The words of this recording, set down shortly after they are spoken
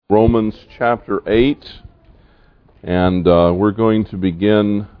Romans chapter 8, and we're going to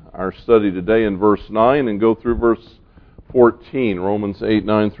begin our study today in verse 9 and go through verse 14, Romans 8,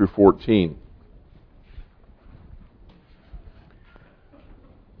 9 through 14.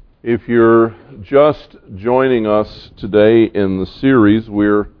 If you're just joining us today in the series,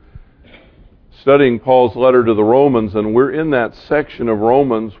 we're studying Paul's letter to the Romans, and we're in that section of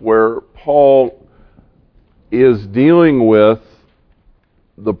Romans where Paul is dealing with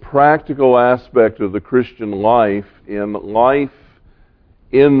the practical aspect of the Christian life in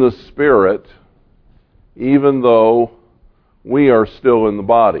the Spirit, even though we are still in the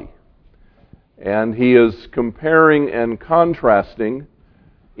body. And he is comparing and contrasting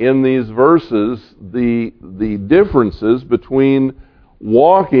in these verses the differences between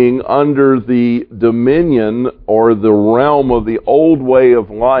walking under the dominion or the realm of the old way of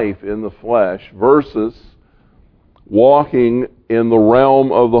life in the flesh versus walking in the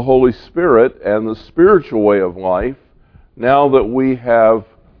realm of the Holy Spirit and the spiritual way of life now that we have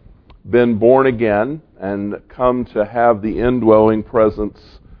been born again and come to have the indwelling presence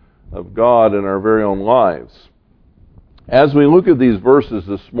of God in our very own lives. As we look at these verses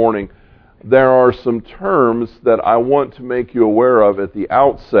this morning, there are some terms that I want to make you aware of at the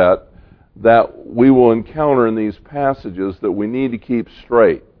outset that we will encounter in these passages that we need to keep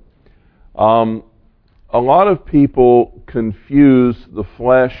straight. A lot of people confuse the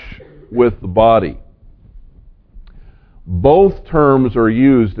flesh with the body. Both terms are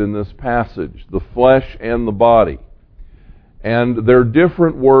used in this passage, the flesh and the body. And they're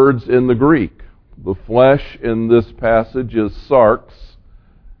different words in the Greek. The flesh in this passage is sarx,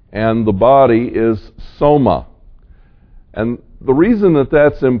 and the body is soma. And the reason that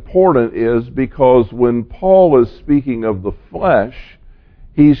that's important is because when Paul is speaking of the flesh,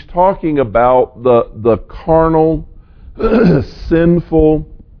 he's talking about the carnal, sinful,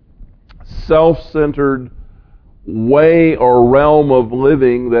 self-centered way or realm of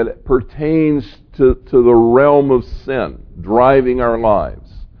living that pertains to the realm of sin, driving our lives.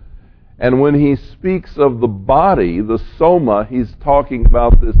 And when he speaks of the body, the soma, he's talking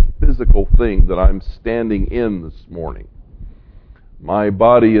about this physical thing that I'm standing in this morning. My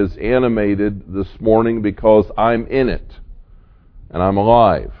body is animated this morning because I'm in it. And I'm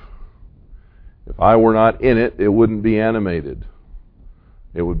alive. If I were not in it, it wouldn't be animated.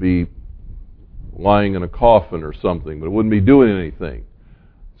 It would be lying in a coffin or something, but it wouldn't be doing anything.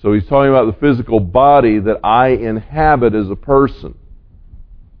 So he's talking about the physical body that I inhabit as a person.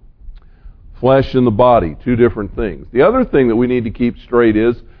 Flesh and the body, two different things. The other thing that we need to keep straight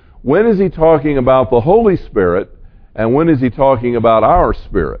is, when is he talking about the Holy Spirit and when is he talking about our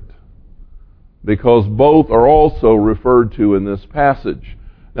spirit? Because both are also referred to in this passage.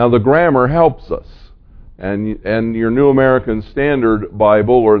 Now the grammar helps us. And your New American Standard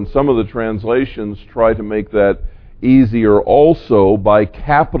Bible, or in some of the translations, try to make that easier also by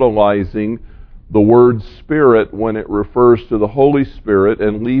capitalizing the word Spirit when it refers to the Holy Spirit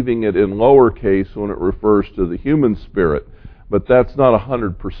and leaving it in lowercase when it refers to the human spirit. But that's not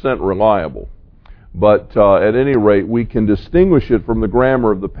 100% reliable. But at any rate, we can distinguish it from the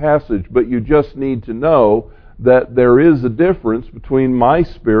grammar of the passage, but you just need to know that there is a difference between my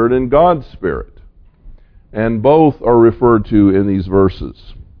spirit and God's spirit. And both are referred to in these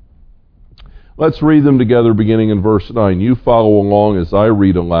verses. Let's read them together beginning in verse 9. You follow along as I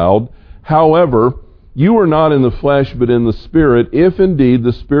read aloud. However, you are not in the flesh but in the Spirit, if indeed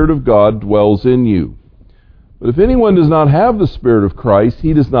the Spirit of God dwells in you. But if anyone does not have the Spirit of Christ,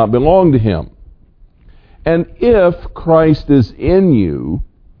 he does not belong to him. And if Christ is in you,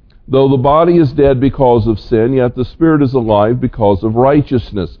 though the body is dead because of sin, yet the Spirit is alive because of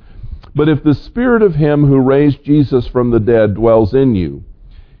righteousness. But if the Spirit of him who raised Jesus from the dead dwells in you,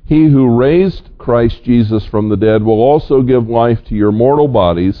 he who raised Christ Jesus from the dead will also give life to your mortal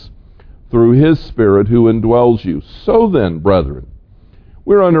bodies through his Spirit who indwells you. So then, brethren,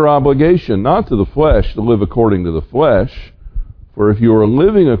 we're under obligation not to the flesh to live according to the flesh. For if you are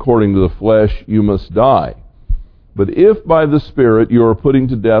living according to the flesh, you must die. But if by the Spirit you are putting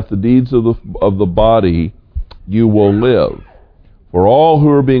to death the deeds of the body, you will live. For all who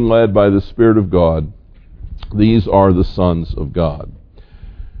are being led by the Spirit of God, these are the sons of God.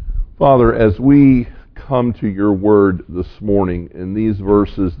 Father, as we come to your word this morning in these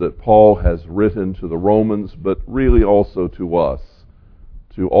verses that Paul has written to the Romans, but really also to us,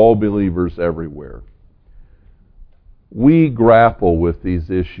 to all believers everywhere, we grapple with these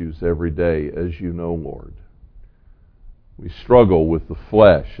issues every day, as you know, Lord. We struggle with the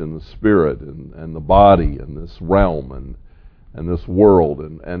flesh and the spirit and the body and this realm and this world.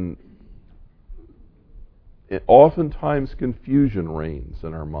 And oftentimes confusion reigns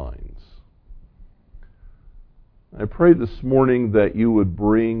in our minds. I pray this morning that you would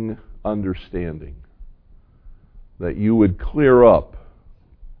bring understanding, that you would clear up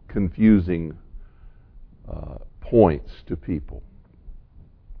confusing points to people.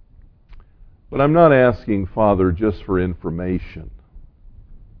 But I'm not asking, Father, just for information,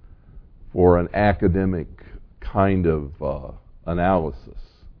 for an academic kind of analysis.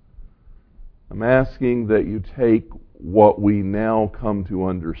 I'm asking that you take what we now come to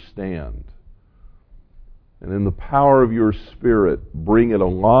understand, and in the power of your Spirit, bring it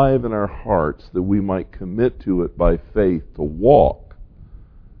alive in our hearts that we might commit to it by faith to walk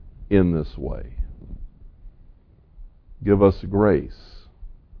in this way. Give us grace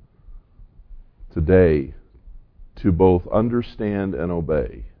today to both understand and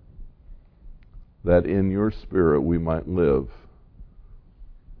obey, that in your Spirit we might live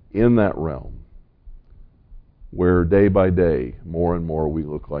in that realm where day by day, more and more, we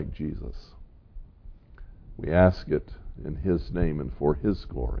look like Jesus. We ask it in His name and for His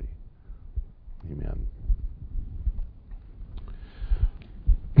glory. Amen.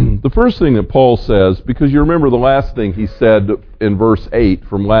 The first thing that Paul says, because you remember the last thing he said in verse 8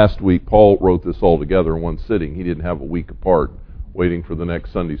 from last week, Paul wrote this all together in one sitting. He didn't have a week apart waiting for the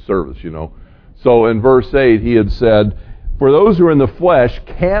next Sunday service, you know. So in verse 8 he had said, for those who are in the flesh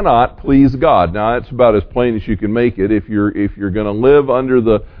cannot please God. Now that's about as plain as you can make it. If you're going to live under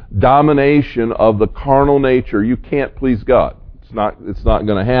the domination of the carnal nature, you can't please God. It's not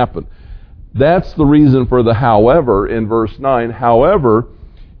going to happen. That's the reason for the however in verse 9. However,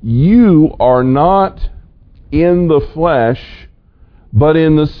 you are not in the flesh, but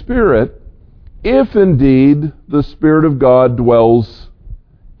in the Spirit, if indeed the Spirit of God dwells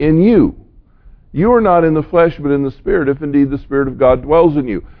in you. You are not in the flesh, but in the Spirit, if indeed the Spirit of God dwells in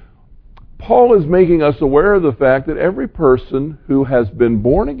you. Paul is making us aware of the fact that every person who has been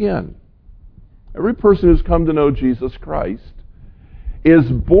born again, every person who's come to know Jesus Christ, is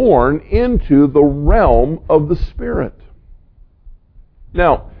born into the realm of the Spirit.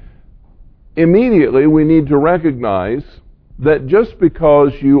 Now, immediately we need to recognize that just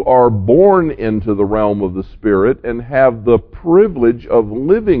because you are born into the realm of the Spirit and have the privilege of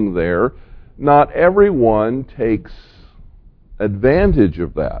living there, not everyone takes advantage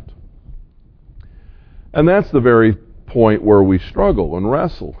of that. And that's the very point where we struggle and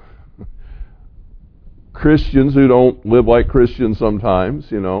wrestle. Christians who don't live like Christians sometimes,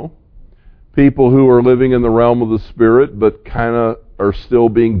 you know. People who are living in the realm of the Spirit but kind of are still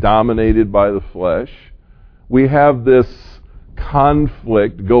being dominated by the flesh. We have this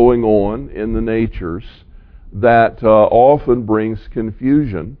conflict going on in the natures that often brings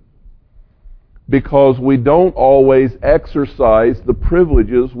confusion, because we don't always exercise the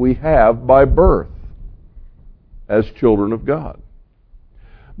privileges we have by birth as children of God.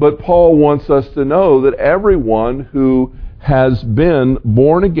 But Paul wants us to know that everyone who has been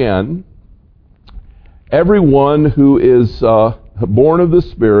born again, everyone who is born of the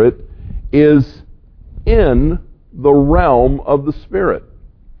Spirit, is in the realm of the Spirit.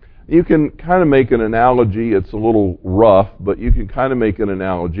 You can kind of make an analogy, it's a little rough, but you can kind of make an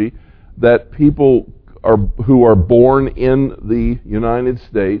analogy that people who are born in the United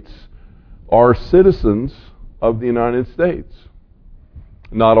States are citizens of the United States.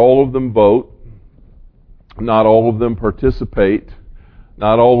 Not all of them vote. Not all of them participate.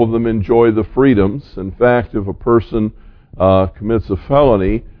 Not all of them enjoy the freedoms. In fact, if a person commits a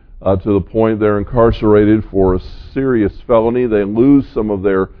felony to the point they're incarcerated for a serious felony, they lose some of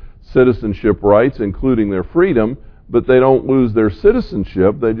their citizenship rights, including their freedom, but they don't lose their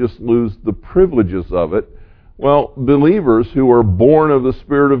citizenship, they just lose the privileges of it. Well, believers who are born of the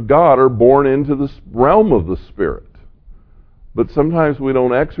Spirit of God are born into the realm of the Spirit. But sometimes we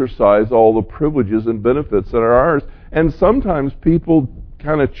don't exercise all the privileges and benefits that are ours. And sometimes people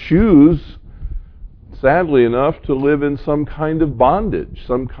kind of choose, sadly enough, to live in some kind of bondage,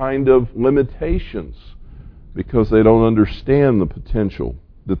 some kind of limitations, because they don't understand the potential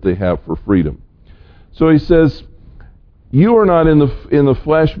that they have for freedom. So he says, you are not in the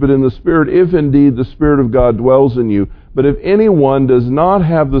flesh, but in the Spirit, if indeed the Spirit of God dwells in you. But if anyone does not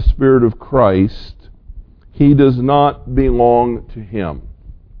have the Spirit of Christ, he does not belong to him.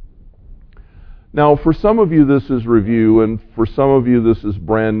 Now, for some of you this is review, and for some of you this is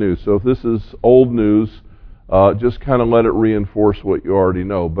brand new. So if this is old news, just kind of let it reinforce what you already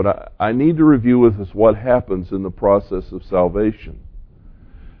know. But I need to review with us what happens in the process of salvation.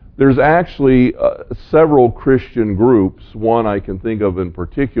 There's actually several Christian groups, one I can think of in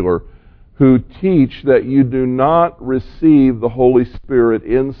particular, who teach that you do not receive the Holy Spirit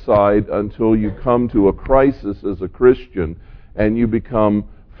inside until you come to a crisis as a Christian and you become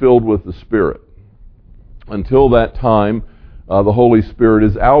filled with the Spirit. Until that time, the Holy Spirit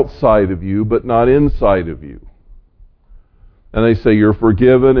is outside of you, but not inside of you. And they say you're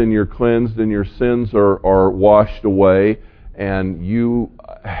forgiven and you're cleansed and your sins are washed away and you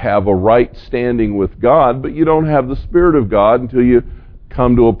have a right standing with God, but you don't have the Spirit of God until you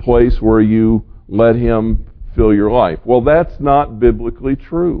come to a place where you let Him fill your life. Well, that's not biblically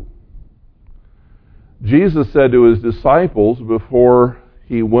true. Jesus said to His disciples before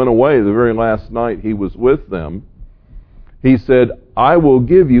He went away, the very last night He was with them, He said, I will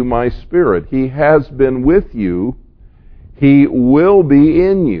give you my Spirit. He has been with you. He will be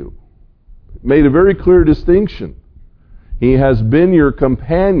in you. Made a very clear distinction. He has been your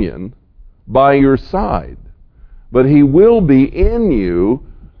companion by your side. But He will be in you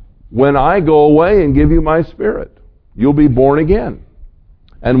when I go away and give you my Spirit. You'll be born again.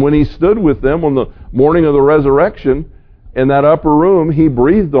 And when He stood with them on the morning of the resurrection in that upper room, He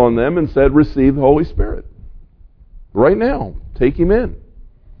breathed on them and said, receive the Holy Spirit. Right now, take Him in.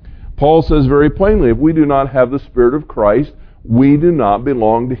 Paul says very plainly, if we do not have the Spirit of Christ, we do not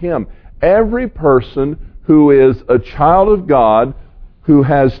belong to Him. Every person who is a child of God, who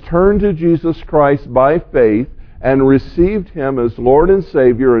has turned to Jesus Christ by faith and received Him as Lord and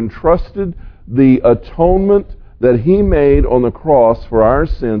Savior and trusted the atonement that He made on the cross for our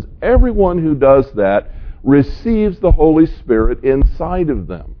sins, everyone who does that receives the Holy Spirit inside of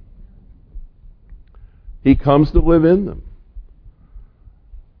them. He comes to live in them.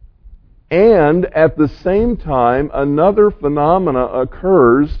 And at the same time, another phenomena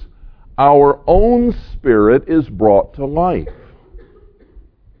occurs. Our own spirit is brought to life.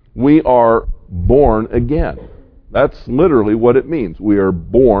 We are born again. That's literally what it means. We are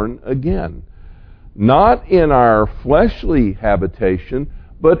born again. Not in our fleshly habitation,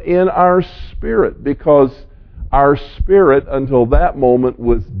 but in our spirit, because our spirit until that moment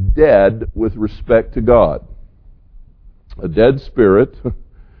was dead with respect to God. A dead spirit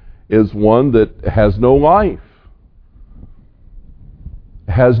is one that has no life,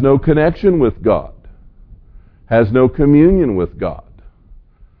 has no connection with God, has no communion with God.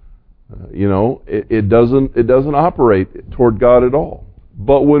 It doesn't operate toward God at all.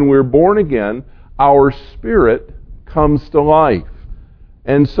 But when we're born again, our spirit comes to life.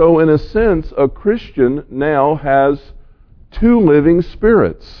 And so in a sense, a Christian now has two living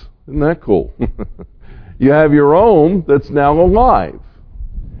spirits. Isn't that cool? You have your own that's now alive.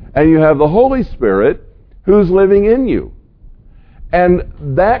 And you have the Holy Spirit who's living in you. And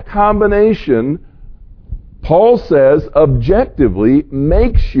that combination, Paul says, objectively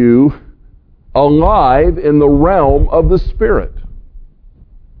makes you alive in the realm of the Spirit.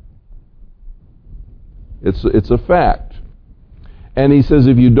 It's a fact. And he says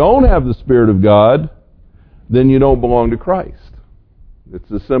if you don't have the Spirit of God, then you don't belong to Christ.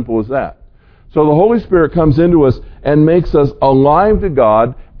 It's as simple as that. So the Holy Spirit comes into us and makes us alive to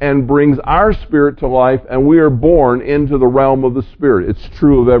God and brings our spirit to life, and we are born into the realm of the Spirit. It's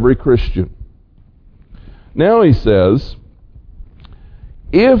true of every Christian. Now he says,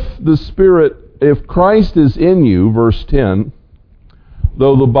 if Christ is in you, verse 10,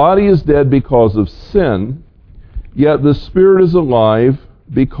 though the body is dead because of sin, yet the Spirit is alive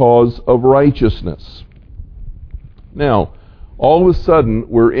because of righteousness. Now, all of a sudden,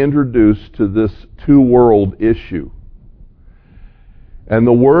 we're introduced to this two-world issue. And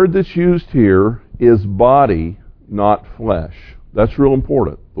the word that's used here is body, not flesh. That's real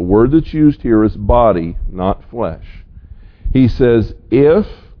important. The word that's used here is body, not flesh. He says, if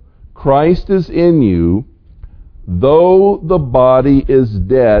Christ is in you, though the body is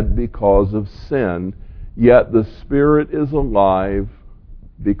dead because of sin, yet the Spirit is alive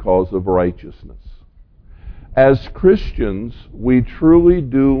because of righteousness. As Christians, we truly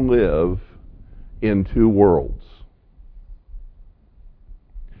do live in two worlds.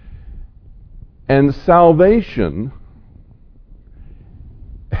 And salvation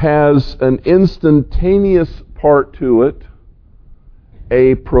has an instantaneous part to it,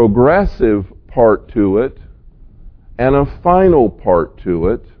 a progressive part to it, and a final part to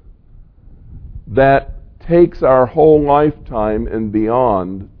it that takes our whole lifetime and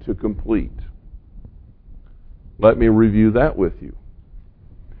beyond to complete. Let me review that with you.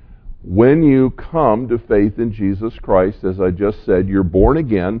 When you come to faith in Jesus Christ, as I just said, you're born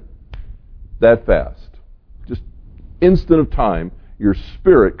again that fast. Just instant of time, your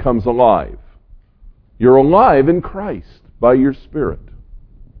spirit comes alive. You're alive in Christ by your spirit.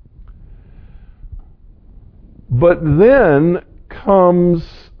 But then comes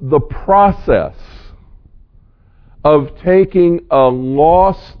the process of taking a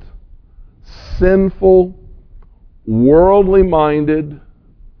lost, sinful, worldly-minded,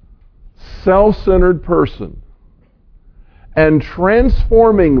 self-centered person and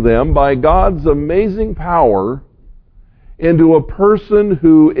transforming them by God's amazing power into a person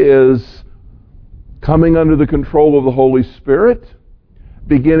who is coming under the control of the Holy Spirit,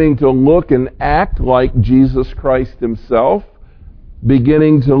 beginning to look and act like Jesus Christ Himself,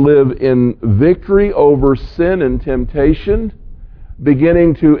 beginning to live in victory over sin and temptation,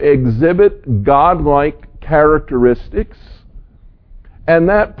 beginning to exhibit God-like characteristics. And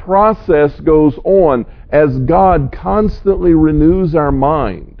that process goes on as God constantly renews our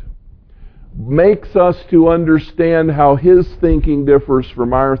mind, makes us to understand how His thinking differs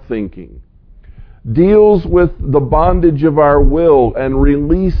from our thinking, deals with the bondage of our will and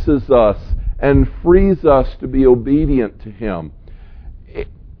releases us and frees us to be obedient to Him. It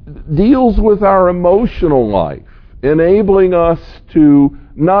deals with our emotional life, enabling us to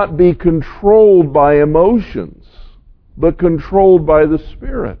not be controlled by emotions, but controlled by the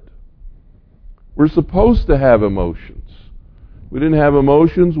Spirit. We're supposed to have emotions. If we didn't have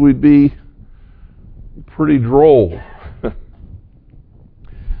emotions, we'd be pretty droll.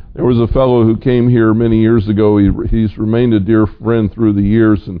 There was a fellow who came here many years ago. He's remained a dear friend through the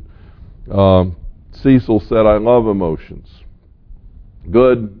years, and Cecil said, "I love emotions.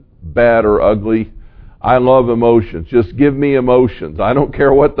 Good, bad, or ugly. I love emotions. Just give me emotions. I don't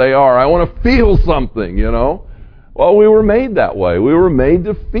care what they are. I want to feel something, you know." Well, we were made that way. We were made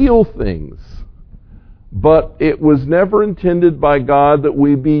to feel things. But it was never intended by God that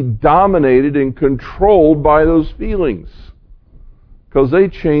we be dominated and controlled by those feelings, because they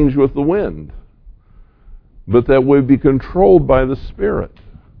change with the wind. But that we be controlled by the Spirit.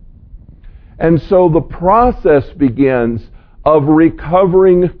 And so the process begins of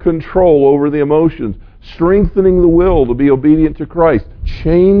recovering control over the emotions, strengthening the will to be obedient to Christ,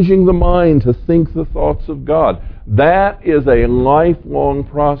 changing the mind to think the thoughts of God. That is a lifelong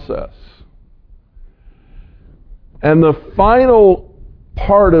process. And the final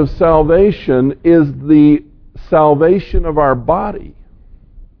part of salvation is the salvation of our body.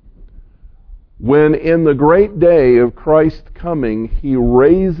 When in the great day of Christ's coming, He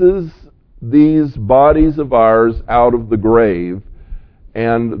raises these bodies of ours out of the grave,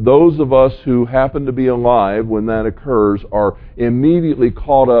 and those of us who happen to be alive when that occurs are immediately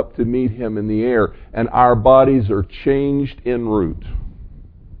caught up to meet Him in the air, and our bodies are changed en route.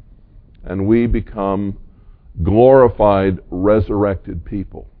 And we become glorified, resurrected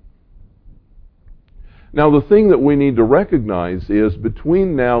people. Now, the thing that we need to recognize is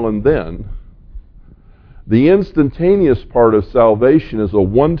between now and then, the instantaneous part of salvation is a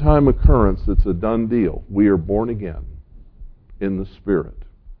one-time occurrence. It's a done deal. We are born again in the Spirit.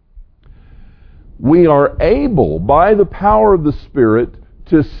 We are able, by the power of the Spirit,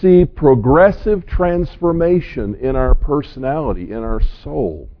 to see progressive transformation in our personality, in our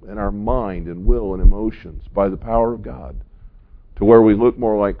soul, in our mind and will and emotions, by the power of God, to where we look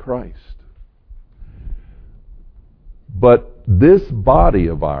more like Christ. But this body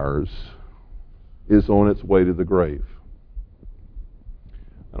of ours is on its way to the grave.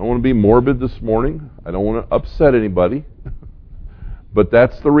 I don't want to be morbid this morning. I don't want to upset anybody. But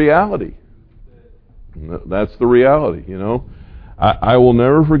that's the reality. That's the reality, you know. I will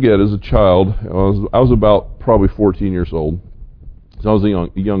never forget, as a child, I was about probably 14 years old. So I was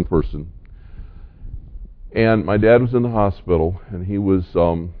a young person. And my dad was in the hospital, and he was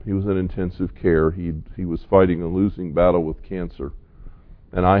in intensive care. He was fighting a losing battle with cancer.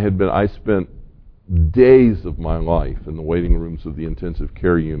 And I spent days of my life in the waiting rooms of the intensive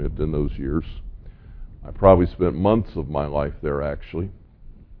care unit in those years. I probably spent months of my life there, actually.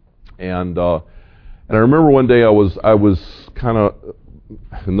 And I remember one day I was kind of,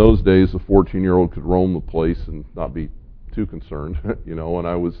 in those days, a 14-year-old could roam the place and not be too concerned, you know, and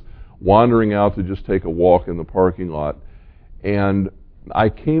I was wandering out to just take a walk in the parking lot, and I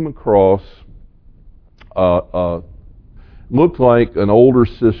came across looked like an older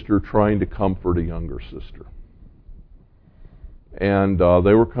sister trying to comfort a younger sister. And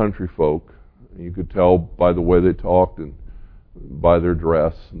they were country folk. You could tell by the way they talked and by their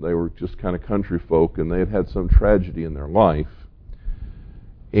dress. And they were just kind of country folk, and they had had some tragedy in their life.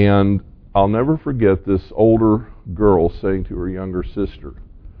 And I'll never forget this older girl saying to her younger sister,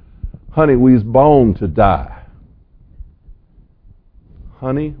 "Honey, we's born to die.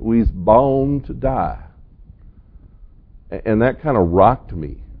 Honey, we's born to die." And that kind of rocked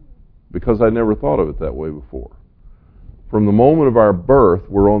me, because I never thought of it that way before. From the moment of our birth,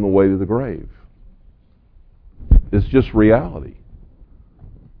 we're on the way to the grave. It's just reality.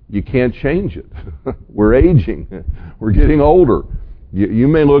 You can't change it. We're aging. We're getting older. You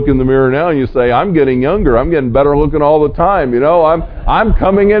may look in the mirror now and you say, I'm getting younger. I'm getting better looking all the time. I'm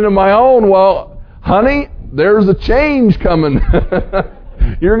coming into my own. Well, honey, there's a change coming.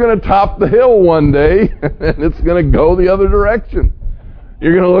 You're going to top the hill one day, and it's going to go the other direction.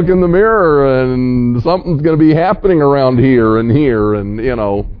 You're going to look in the mirror, and something's going to be happening around here, and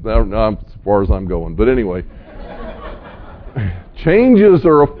as far as I'm going. But anyway, changes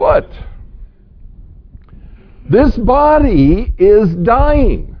are afoot. This body is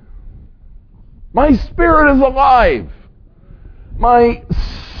dying. My spirit is alive. My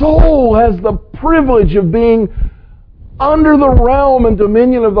soul has the privilege of being under the realm and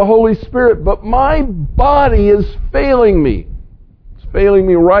dominion of the Holy Spirit, but my body is failing me. It's failing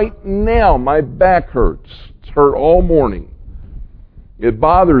me right now. My back hurts. It's hurt all morning. It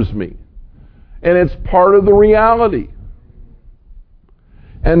bothers me. And it's part of the reality.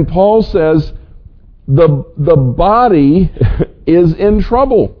 And Paul says the body is in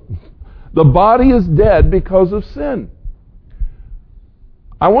trouble. The body is dead because of sin.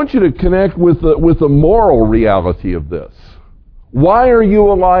 I want you to connect with the moral reality of this. Why are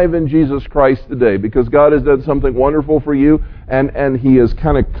you alive in Jesus Christ today? Because God has done something wonderful for you, and He has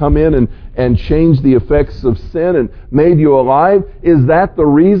kind of come in and changed the effects of sin and made you alive. Is that the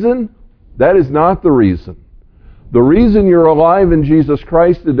reason? That is not the reason. The reason you're alive in Jesus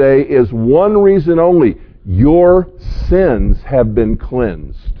Christ today is one reason only. Your sins have been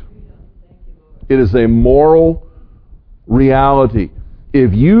cleansed. It is a moral reality.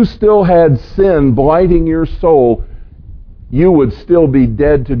 If you still had sin blighting your soul, you would still be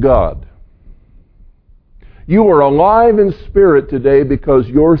dead to God. You are alive in spirit today because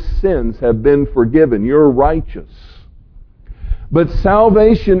your sins have been forgiven. You're righteous. But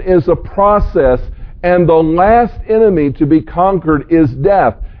salvation is a process, and the last enemy to be conquered is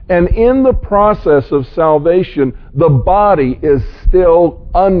death. And in the process of salvation, the body is still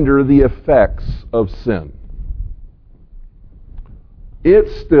under the effects of sin.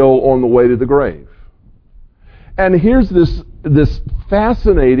 It's still on the way to the grave. And here's this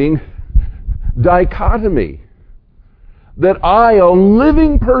fascinating dichotomy that I, a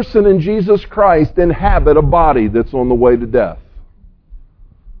living person in Jesus Christ, inhabit a body that's on the way to death.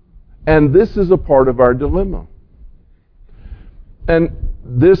 And this is a part of our dilemma. And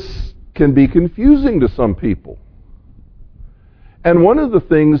this can be confusing to some people. And one of the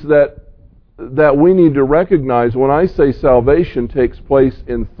things that we need to recognize when I say salvation takes place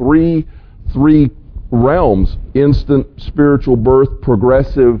in three realms: instant spiritual birth,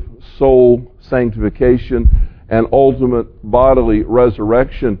 progressive soul sanctification, and ultimate bodily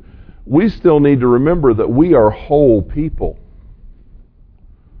resurrection, we still need to remember that we are whole people.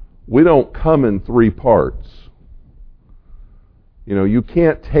 We don't come in three parts. You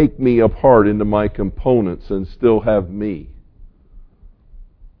can't take me apart into my components and still have me.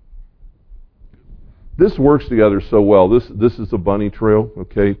 This works together so well. This is a bunny trail,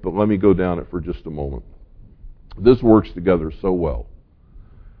 okay? But let me go down it for just a moment. This works together so well.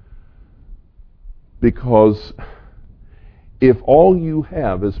 Because if all you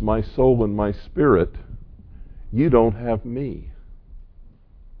have is my soul and my spirit, you don't have me.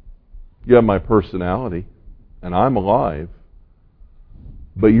 You have my personality, and I'm alive,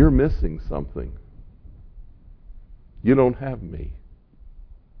 but you're missing something. You don't have me.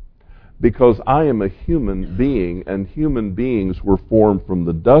 Because I am a human being, and human beings were formed from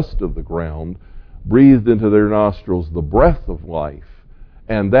the dust of the ground, breathed into their nostrils the breath of life,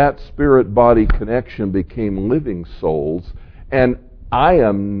 and that spirit-body connection became living souls, and I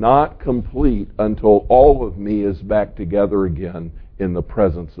am not complete until all of me is back together again in the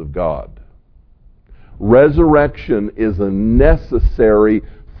presence of God. Resurrection is a necessary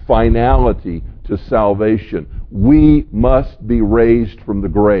finality to salvation. We must be raised from the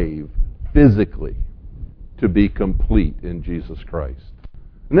grave physically to be complete in Jesus Christ.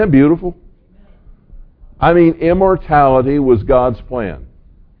 Isn't that beautiful? I mean, immortality was God's plan.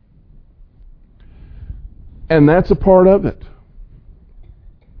 And that's a part of it.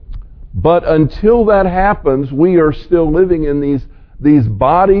 But until that happens, we are still living in these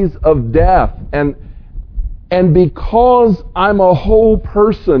bodies of death. And because I'm a whole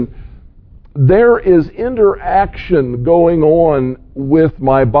person, there is interaction going on with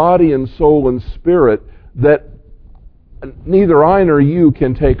my body and soul and spirit that neither I nor you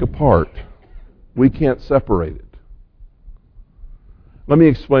can take apart. We can't separate it. Let me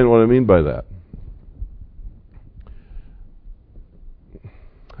explain what I mean by that.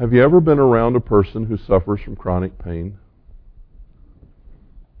 Have you ever been around a person who suffers from chronic pain?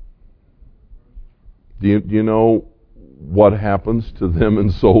 Do you know what happens to them in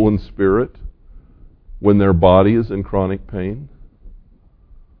soul and spirit when their body is in chronic pain?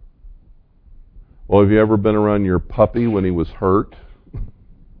 Well, have you ever been around your puppy when he was hurt?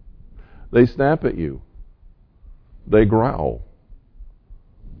 They snap at you. They growl.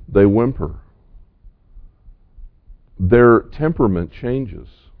 They whimper. Their temperament changes.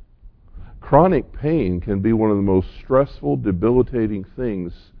 Chronic pain can be one of the most stressful, debilitating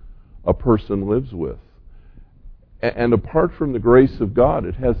things a person lives with. And apart from the grace of God,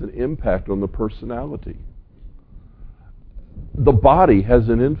 it has an impact on the personality. The body has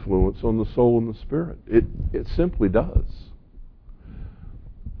an influence on the soul and the spirit. It simply does.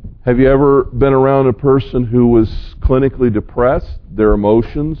 Have you ever been around a person who was clinically depressed? Their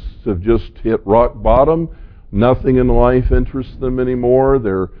emotions have just hit rock bottom. Nothing in life interests them anymore.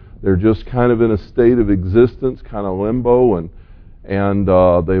 They're just kind of in a state of existence, kind of limbo, and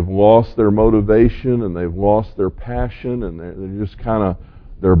they've lost their motivation and they've lost their passion, and they're just kind of,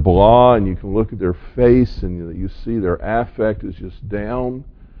 they're blah, and you can look at their face and you see their affect is just down.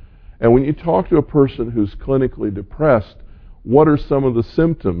 And when you talk to a person who's clinically depressed, what are some of the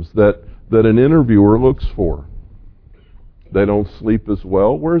symptoms that an interviewer looks for? They don't sleep as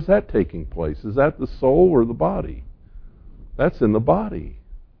well. Where is that taking place? Is that the soul or the body? That's in the body.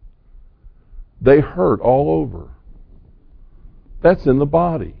 They hurt all over. That's in the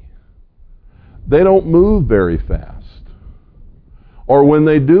body. They don't move very fast. Or when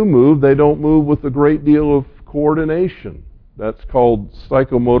they do move, they don't move with a great deal of coordination. That's called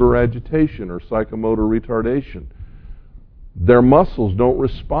psychomotor agitation or psychomotor retardation. Their muscles don't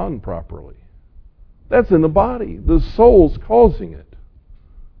respond properly. That's in the body. The soul's causing it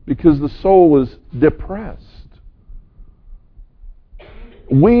because the soul is depressed.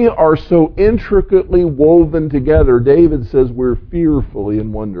 We are so intricately woven together. David says we're fearfully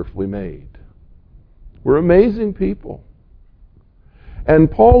and wonderfully made. We're amazing people.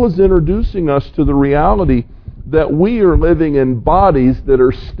 And Paul is introducing us to the reality that we are living in bodies that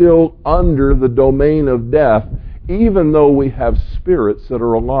are still under the domain of death, even though we have spirits that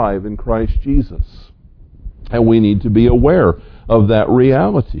are alive in Christ Jesus. And we need to be aware of that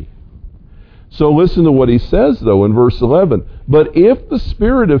reality. So listen to what he says, though, in verse 11. But if the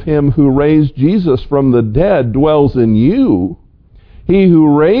Spirit of Him who raised Jesus from the dead dwells in you, He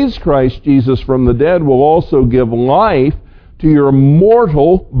who raised Christ Jesus from the dead will also give life to your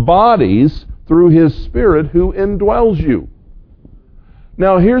mortal bodies through His Spirit who indwells you.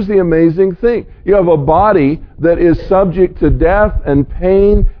 Now here's the amazing thing. You have a body that is subject to death and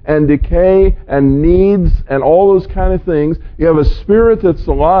pain and decay and needs and all those kind of things. You have a spirit that's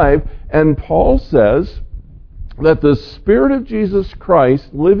alive, and Paul says that the Spirit of Jesus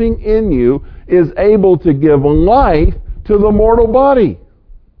Christ living in you is able to give life to the mortal body.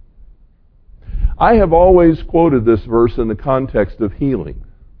 I have always quoted this verse in the context of healing.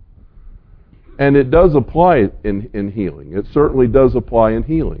 And it does apply in healing. It certainly does apply in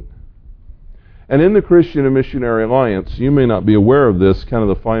healing. And in the Christian and Missionary Alliance, you may not be aware of this, kind of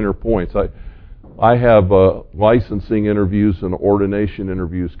the finer points. I have licensing interviews and ordination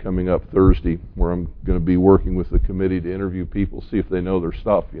interviews coming up Thursday, where I'm going to be working with the committee to interview people, see if they know their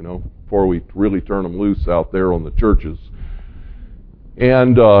stuff, before we really turn them loose out there on the churches.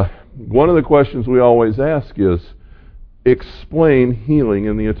 And one of the questions we always ask is, explain healing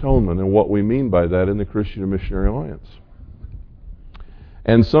in the atonement and what we mean by that in the Christian and Missionary Alliance.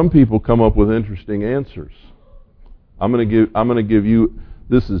 And some people come up with interesting answers. I'm going to give you,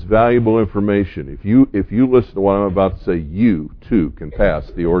 this is valuable information. If you listen to what I'm about to say, you too can pass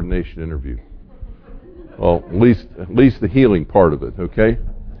the ordination interview. Well, at least the healing part of it, okay?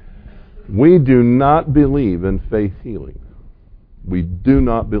 We do not believe in faith healing. We do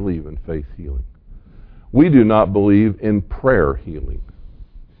not believe in faith healing. We do not believe in prayer healing.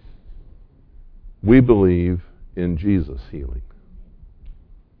 We believe in Jesus healing.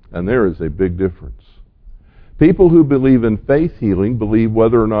 And there is a big difference. People who believe in faith healing believe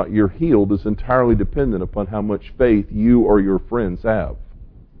whether or not you're healed is entirely dependent upon how much faith you or your friends have.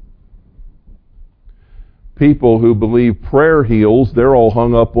 People who believe prayer heals, they're all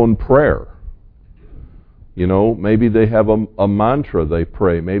hung up on prayer. Maybe they have a mantra they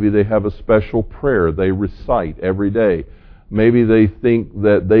pray. Maybe they have a special prayer they recite every day. Maybe they think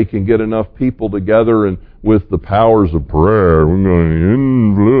that they can get enough people together and with the powers of prayer, we're going to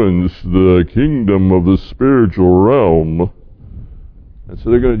influence the kingdom of the spiritual realm. And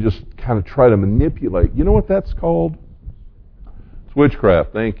so they're going to just kind of try to manipulate. You know what that's called? It's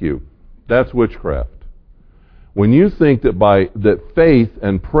witchcraft. Thank you. That's witchcraft. When you think that faith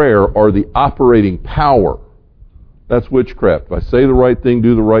and prayer are the operating power, That's witchcraft. If I say the right thing,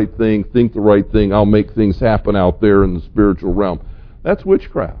 do the right thing, think the right thing, I'll make things happen out there in the spiritual realm. That's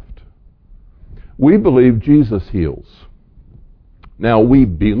witchcraft. We believe Jesus heals. Now, we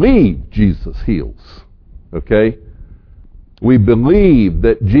believe Jesus heals. Okay? We believe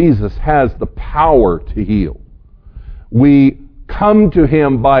that Jesus has the power to heal. We come to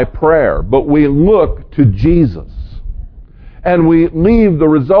Him by prayer, but we look to Jesus. And we leave the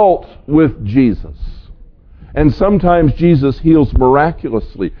results with Jesus. And sometimes Jesus heals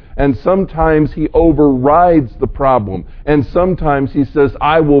miraculously. And sometimes He overrides the problem. And sometimes He says,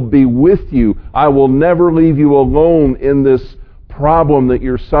 I will be with you. I will never leave you alone in this problem that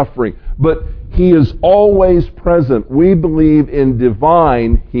you're suffering. But He is always present. We believe in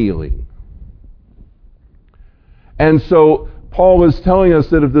divine healing. And so Paul is telling us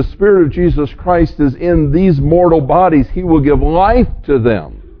that if the Spirit of Jesus Christ is in these mortal bodies, He will give life to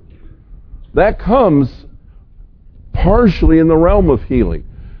them. That comes partially in the realm of healing.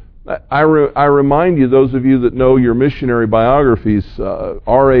 I remind you, those of you that know your missionary biographies,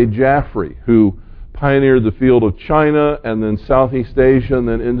 R.A. Jaffrey, who pioneered the field of China and then Southeast Asia and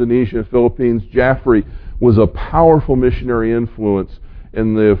then Indonesia and Philippines. Jaffrey was a powerful missionary influence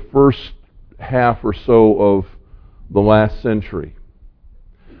in the first half or so of the last century.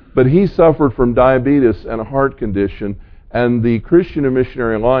 But he suffered from diabetes and a heart condition, and the Christian and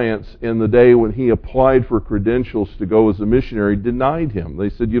Missionary Alliance, in the day when he applied for credentials to go as a missionary, denied him. They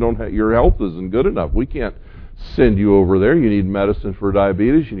said, your health isn't good enough. We can't send you over there. You need medicine for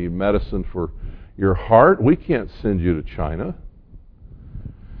diabetes. You need medicine for your heart. We can't send you to China.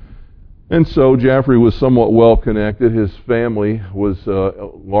 And so Jaffrey was somewhat well connected. His family was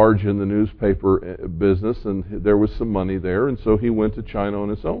large in the newspaper business, and there was some money there, and so he went to China on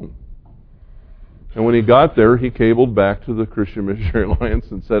his own. And when he got there, he cabled back to the Christian Missionary Alliance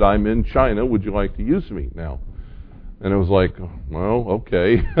and said, I'm in China, would you like to use me now? And it was like, well,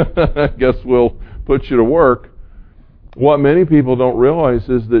 okay, I guess we'll put you to work. What many people don't realize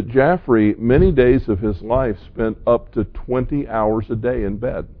is that Jaffrey, many days of his life, spent up to 20 hours a day in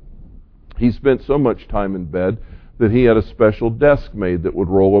bed. He spent so much time in bed that he had a special desk made that would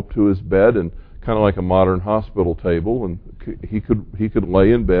roll up to his bed, and kind of like a modern hospital table, and he could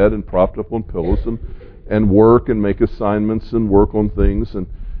lay in bed and propped up on pillows and work and make assignments and work on things, and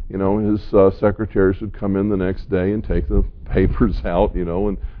his secretaries would come in the next day and take the papers out,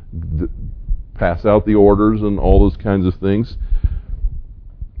 and pass out the orders and all those kinds of things.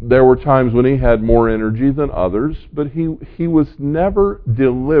 There were times when he had more energy than others, but he was never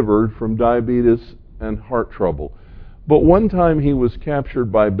delivered from diabetes and heart trouble. But one time he was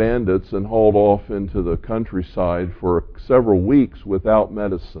captured by bandits and hauled off into the countryside for several weeks without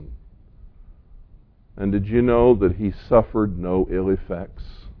medicine. And did you know that he suffered no ill effects?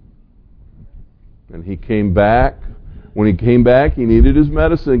 And he came back. When he came back, he needed his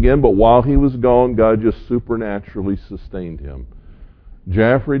medicine again, but while he was gone, God just supernaturally sustained him.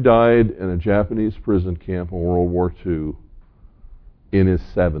 Jaffrey died in a Japanese prison camp in World War II in his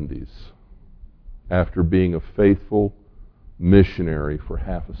 70s after being a faithful missionary for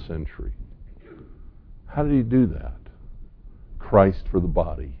half a century. How did he do that? Christ for the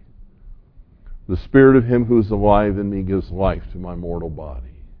body. The Spirit of Him who is alive in me gives life to my mortal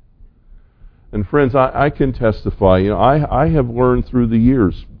body. And friends, I can testify, I have learned through the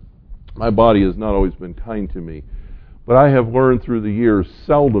years, my body has not always been kind to me, but I have learned through the years,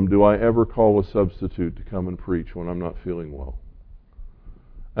 seldom do I ever call a substitute to come and preach when I'm not feeling well.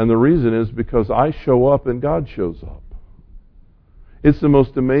 And the reason is because I show up and God shows up. It's the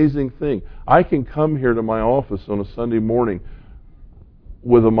most amazing thing. I can come here to my office on a Sunday morning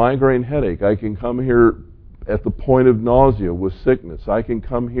with a migraine headache. I can come here at the point of nausea with sickness. I can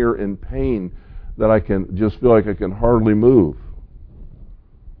come here in pain that I can just feel like I can hardly move.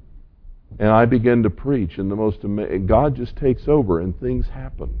 And I begin to preach, and God just takes over, and things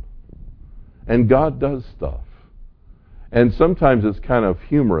happen. And God does stuff. And sometimes it's kind of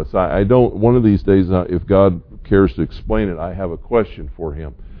humorous. One of these days, if God cares to explain it, I have a question for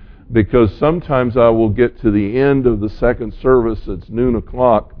Him. Because sometimes I will get to the end of the second service, it's noon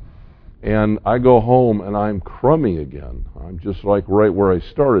o'clock, and I go home and I'm crummy again. I'm just like right where I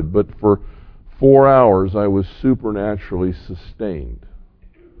started. But for 4 hours, I was supernaturally sustained.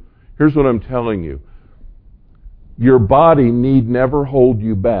 Here's what I'm telling you. Your body need never hold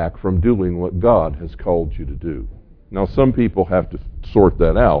you back from doing what God has called you to do. Now, some people have to sort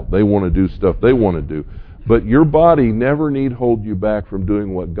that out. They want to do stuff they want to do. But your body never need hold you back from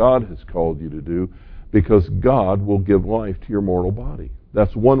doing what God has called you to do, because God will give life to your mortal body.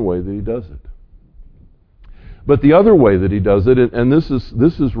 That's one way that He does it. But the other way that He does it, and this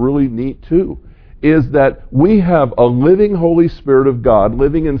is really neat too, is that we have a living Holy Spirit of God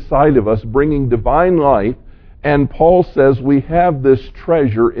living inside of us, bringing divine life, and Paul says we have this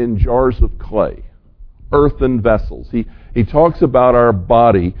treasure in jars of clay, earthen vessels. He talks about our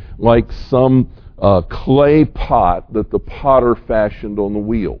body like some clay pot that the potter fashioned on the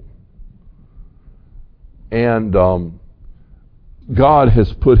wheel. And God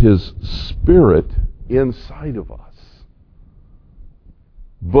has put His Spirit inside of us.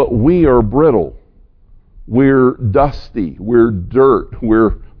 But we are brittle. We're dusty. We're dirt.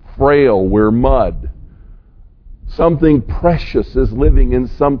 We're frail. We're mud. Something precious is living in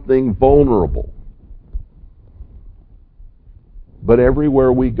something vulnerable. But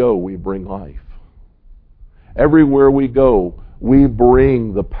everywhere we go, we bring life. Everywhere we go, we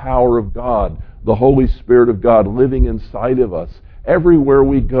bring the power of God, the Holy Spirit of God living inside of us. Everywhere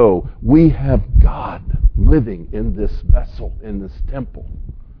we go, we have God living in this vessel, in this temple.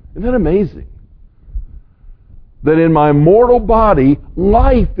 Isn't that amazing? That in my mortal body,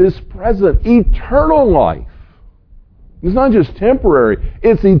 life is present, eternal life. It's not just temporary,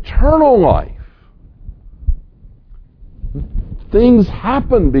 it's eternal life. Things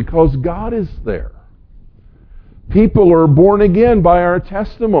happen because God is there. People are born again by our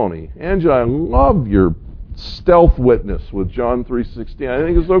testimony. Angela, I love your stealth witness with John 3:16. I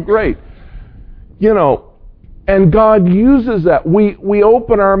think it's so great. You know, and God uses that. We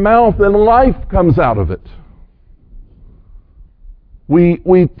open our mouth and life comes out of it.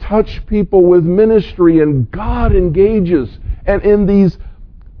 We touch people with ministry and God engages. And in these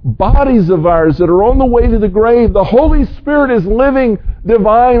bodies of ours that are on the way to the grave, the Holy Spirit is living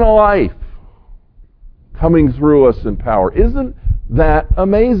divine life coming through us in power. Isn't that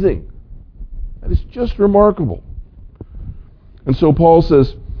amazing? That is just remarkable. And so Paul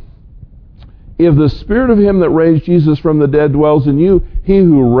says, if the Spirit of Him that raised Jesus from the dead dwells in you, He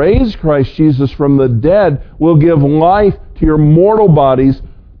who raised Christ Jesus from the dead will give life to your mortal bodies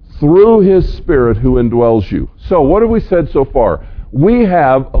through His Spirit who indwells you. So what have we said so far? We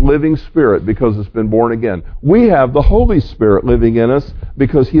have a living Spirit because it's been born again. We have the Holy Spirit living in us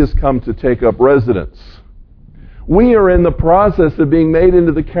because He has come to take up residence. We are in the process of being made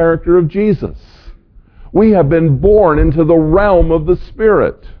into the character of Jesus. We have been born into the realm of the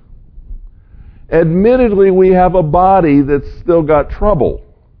Spirit. Admittedly, we have a body that's still got trouble.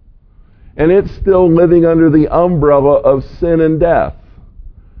 And it's still living under the umbrella of sin and death.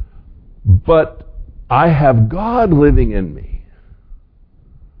 But I have God living in me.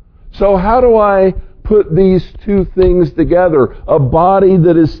 So how do I put these two things together? A body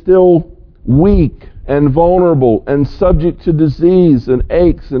that is still weak and vulnerable and subject to disease and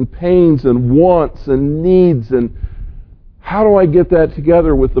aches and pains and wants and needs. And how do I get that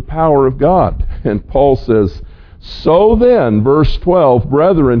together with the power of God? And Paul says, so then, verse 12,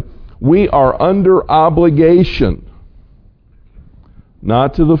 brethren, we are under obligation,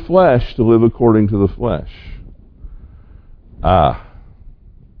 not to the flesh, to live according to the flesh.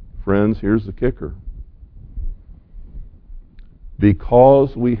 Friends, here's the kicker.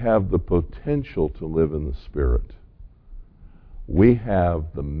 Because we have the potential to live in the Spirit, we have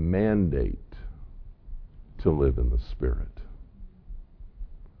the mandate to live in the Spirit.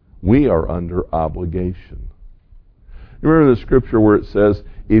 We are under obligation. You remember the scripture where it says,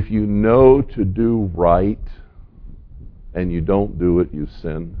 if you know to do right and you don't do it, you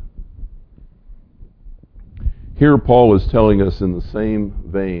sin? Here Paul is telling us in the same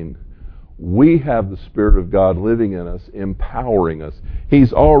vein, we have the Spirit of God living in us, empowering us.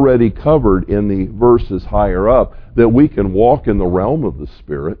 He's already covered in the verses higher up that we can walk in the realm of the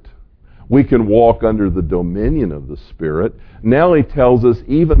Spirit. We can walk under the dominion of the Spirit. Now he tells us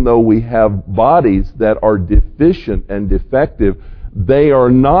even though we have bodies that are deficient and defective, they are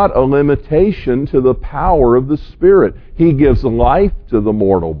not a limitation to the power of the Spirit. He gives life to the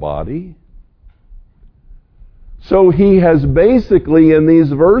mortal body. So he has basically in these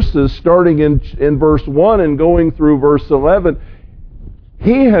verses, starting in verse 1 and going through verse 11,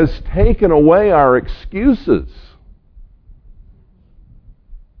 he has taken away our excuses.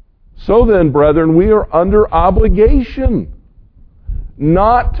 So then, brethren, we are under obligation,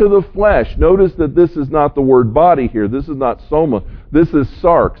 not to the flesh. Notice that this is not the word body here. This is not soma. This is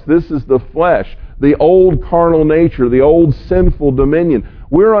sarx. This is the flesh, the old carnal nature, the old sinful dominion.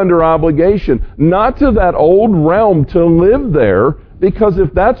 We're under obligation, not to that old realm to live there, because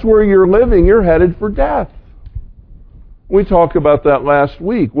if that's where you're living, you're headed for death. We talked about that last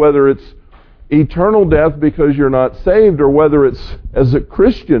week, whether it's eternal death because you're not saved, or whether it's, as a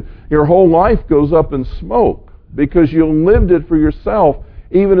Christian, your whole life goes up in smoke because you lived it for yourself,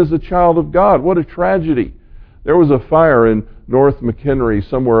 even as a child of God. What a tragedy There was a fire in North McHenry,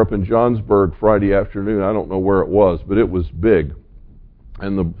 somewhere up in Johnsburg, Friday afternoon. I don't know where it was, but it was big.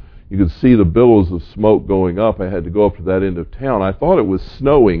 And you could see the billows of smoke going up. I had to go up to that end of town. I thought it was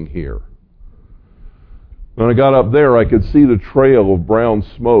snowing here. When I got up there, I could see the trail of brown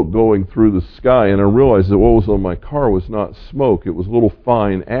smoke going through the sky, and I realized that what was on my car was not smoke. It was little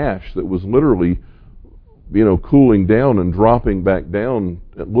fine ash that was literally, cooling down and dropping back down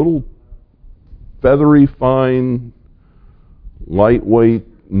at little feathery, fine, lightweight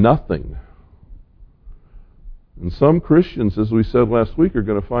nothing. And some Christians, as we said last week, are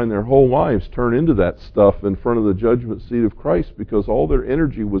going to find their whole lives turn into that stuff in front of the judgment seat of Christ because all their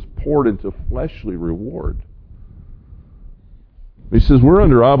energy was poured into fleshly reward. He says we're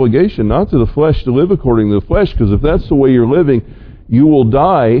under obligation not to the flesh to live according to the flesh, because if that's the way you're living, you will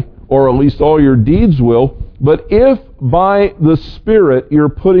die, or at least all your deeds will. But if by the Spirit you're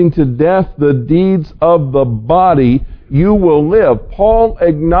putting to death the deeds of the body, you will live. Paul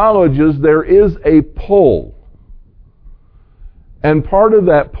acknowledges there is a pull. And part of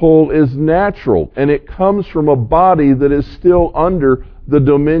that pull is natural, and it comes from a body that is still under the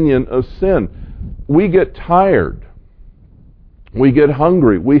dominion of sin. We get tired. We get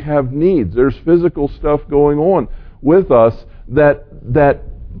hungry. We have needs. There's physical stuff going on with us that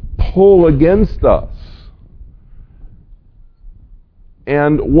pull against us.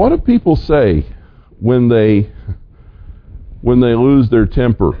 And what do people say when they lose their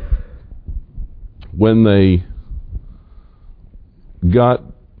temper? When they got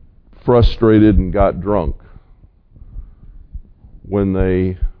frustrated and got drunk? When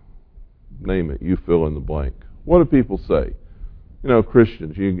they, name it, you fill in the blank. What do people say?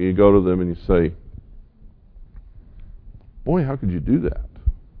 Christians, you go to them and you say, boy, how could you do that?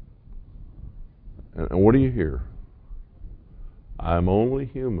 And what do you hear? I'm only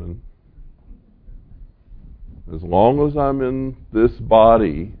human. As long as I'm in this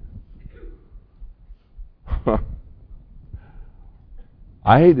body,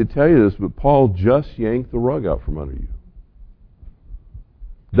 I hate to tell you this, but Paul just yanked the rug out from under you.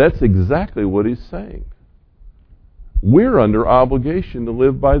 That's exactly what he's saying. We're under obligation to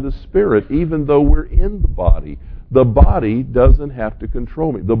live by the Spirit, even though we're in the body. The body doesn't have to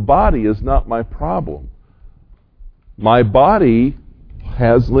control me. The body is not my problem. My body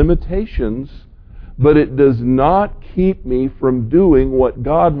has limitations, but it does not keep me from doing what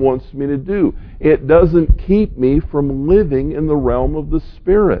God wants me to do. It doesn't keep me from living in the realm of the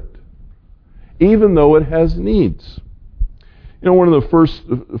Spirit, even though it has needs. One of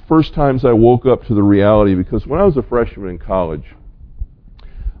the first times I woke up to the reality, because when I was a freshman in college,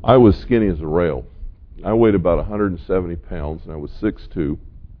 I was skinny as a rail. I weighed about 170 pounds, and I was 6'2".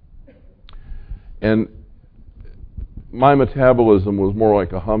 And my metabolism was more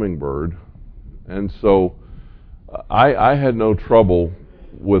like a hummingbird, and so I had no trouble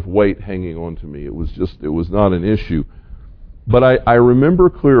with weight hanging on to me. It was not an issue. But I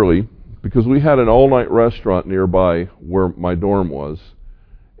remember clearly, because we had an all-night restaurant nearby where my dorm was,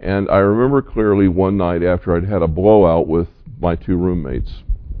 and I remember clearly one night after I'd had a blowout with my two roommates.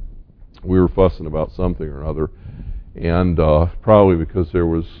 We were fussing about something or other, and probably because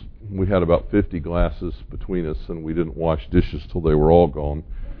we had about 50 glasses between us, and we didn't wash dishes till they were all gone.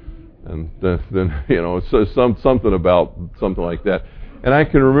 And then it's something about something like that. And I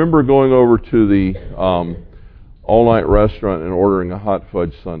can remember going over to the all-night restaurant and ordering a hot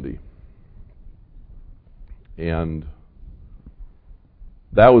fudge sundae. And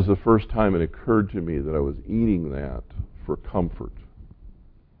that was the first time it occurred to me that I was eating that for comfort.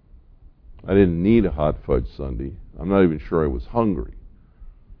 I didn't need a hot fudge sundae. I'm not even sure I was hungry.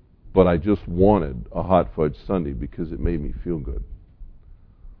 But I just wanted a hot fudge sundae because it made me feel good.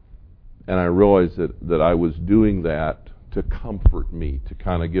 And I realized that I was doing that to comfort me, to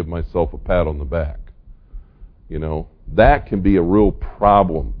kind of give myself a pat on the back. That can be a real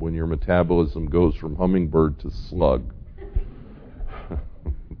problem when your metabolism goes from hummingbird to slug.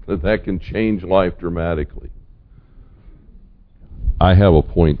 That can change life dramatically. I have a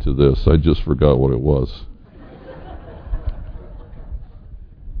point to this. I just forgot what it was.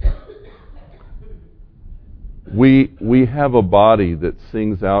 We have a body that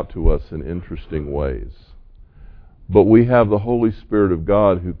sings out to us in interesting ways. But we have the Holy Spirit of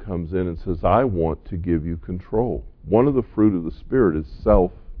God who comes in and says, I want to give you control. One of the fruit of the Spirit is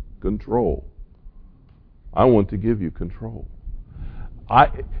self-control. I want to give you control.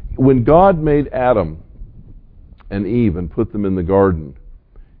 When God made Adam and Eve and put them in the garden,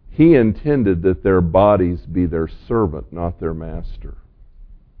 He intended that their bodies be their servant, not their master.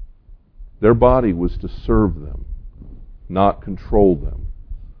 Their body was to serve them, not control them.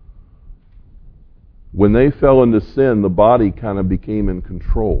 When they fell into sin, the body kind of became in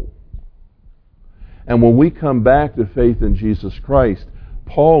control. And when we come back to faith in Jesus Christ,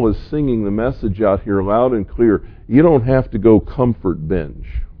 Paul is singing the message out here loud and clear. You don't have to go comfort binge.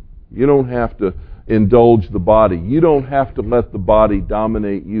 You don't have to indulge the body. You don't have to let the body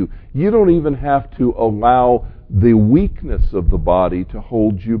dominate you. You don't even have to allow the weakness of the body to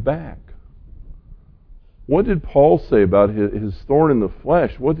hold you back. What did Paul say about his thorn in the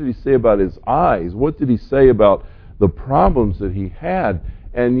flesh? What did he say about his eyes? What did he say about the problems that he had?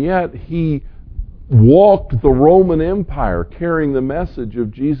 And yet he walked the Roman Empire carrying the message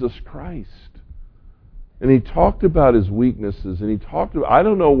of Jesus Christ. And he talked about his weaknesses, and he talked about, I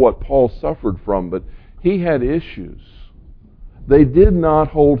don't know what Paul suffered from, but he had issues. They did not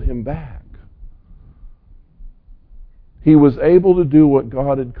hold him back. He was able to do what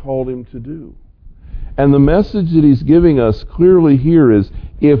God had called him to do. And the message that he's giving us clearly here is,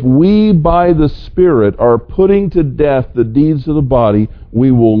 if we by the Spirit are putting to death the deeds of the body,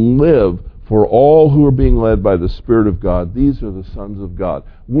 we will live. For all who are being led by the Spirit of God, these are the sons of God.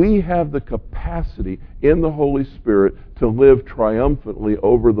 We have the capacity in the Holy Spirit to live triumphantly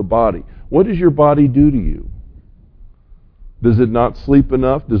over the body. What does your body do to you? Does it not sleep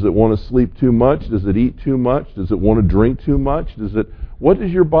enough? Does it want to sleep too much? Does it eat too much? Does it want to drink too much? What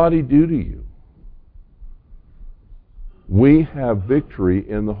does your body do to you? We have victory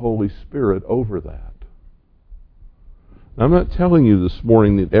in the Holy Spirit over that. I'm not telling you this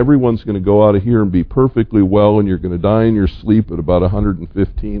morning that everyone's going to go out of here and be perfectly well and you're going to die in your sleep at about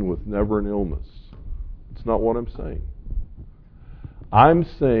 115 with never an illness. It's not what I'm saying. I'm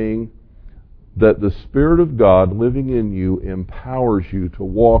saying that the Spirit of God living in you empowers you to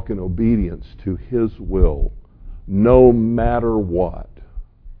walk in obedience to His will, no matter what.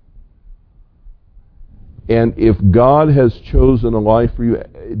 And if God has chosen a life for you,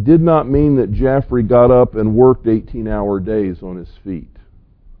 it did not mean that Jeffrey got up and worked 18-hour days on his feet.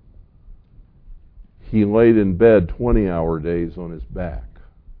 He laid in bed 20-hour days on his back.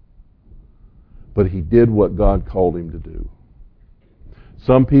 But he did what God called him to do.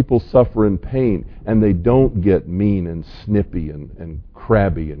 Some people suffer in pain, and they don't get mean and snippy and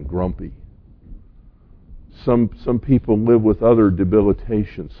crabby and grumpy. Some people live with other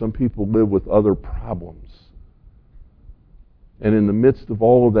debilitations. Some people live with other problems. And in the midst of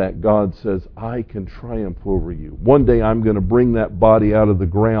all of that, God says, I can triumph over you. One day I'm going to bring that body out of the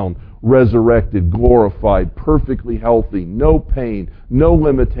ground, resurrected, glorified, perfectly healthy, no pain, no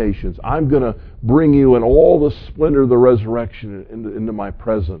limitations. I'm going to bring you in all the splendor of the resurrection into my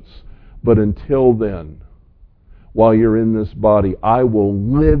presence. But until then, while you're in this body, I will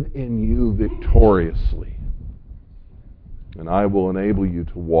live in you victoriously. And I will enable you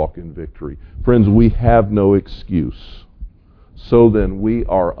to walk in victory. Friends, we have no excuse. So then we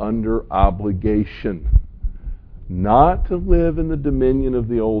are under obligation not to live in the dominion of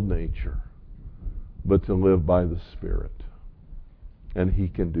the old nature, but to live by the Spirit. And He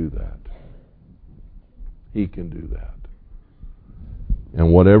can do that. He can do that.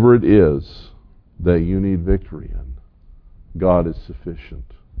 And whatever it is that you need victory in, God is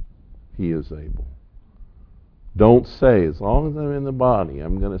sufficient. He is able. Don't say, as long as I'm in the body,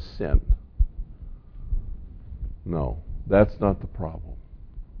 I'm going to sin. No, that's not the problem.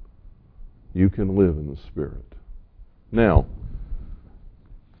 You can live in the Spirit. Now,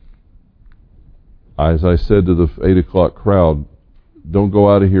 as I said to the 8 o'clock crowd, don't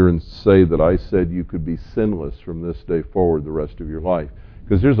go out of here and say that I said you could be sinless from this day forward the rest of your life.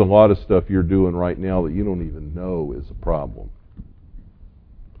 Because there's a lot of stuff you're doing right now that you don't even know is a problem.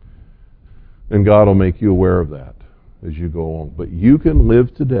 And God will make you aware of that as you go on. But you can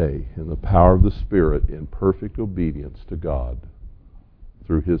live today in the power of the Spirit in perfect obedience to God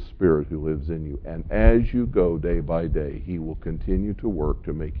through His Spirit who lives in you. And as you go day by day, He will continue to work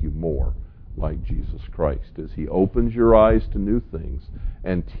to make you more like Jesus Christ as He opens your eyes to new things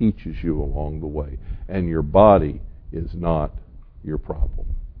and teaches you along the way. And your body is not your problem.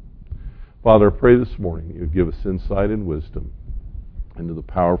 Father, I pray this morning that you would give us insight and wisdom into the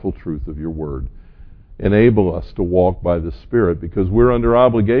powerful truth of your word. Enable us to walk by the Spirit because we're under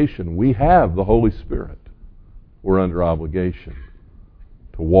obligation. We have the Holy Spirit. We're under obligation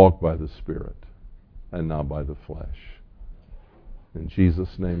to walk by the Spirit and not by the flesh. In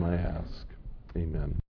Jesus' name I ask. Amen.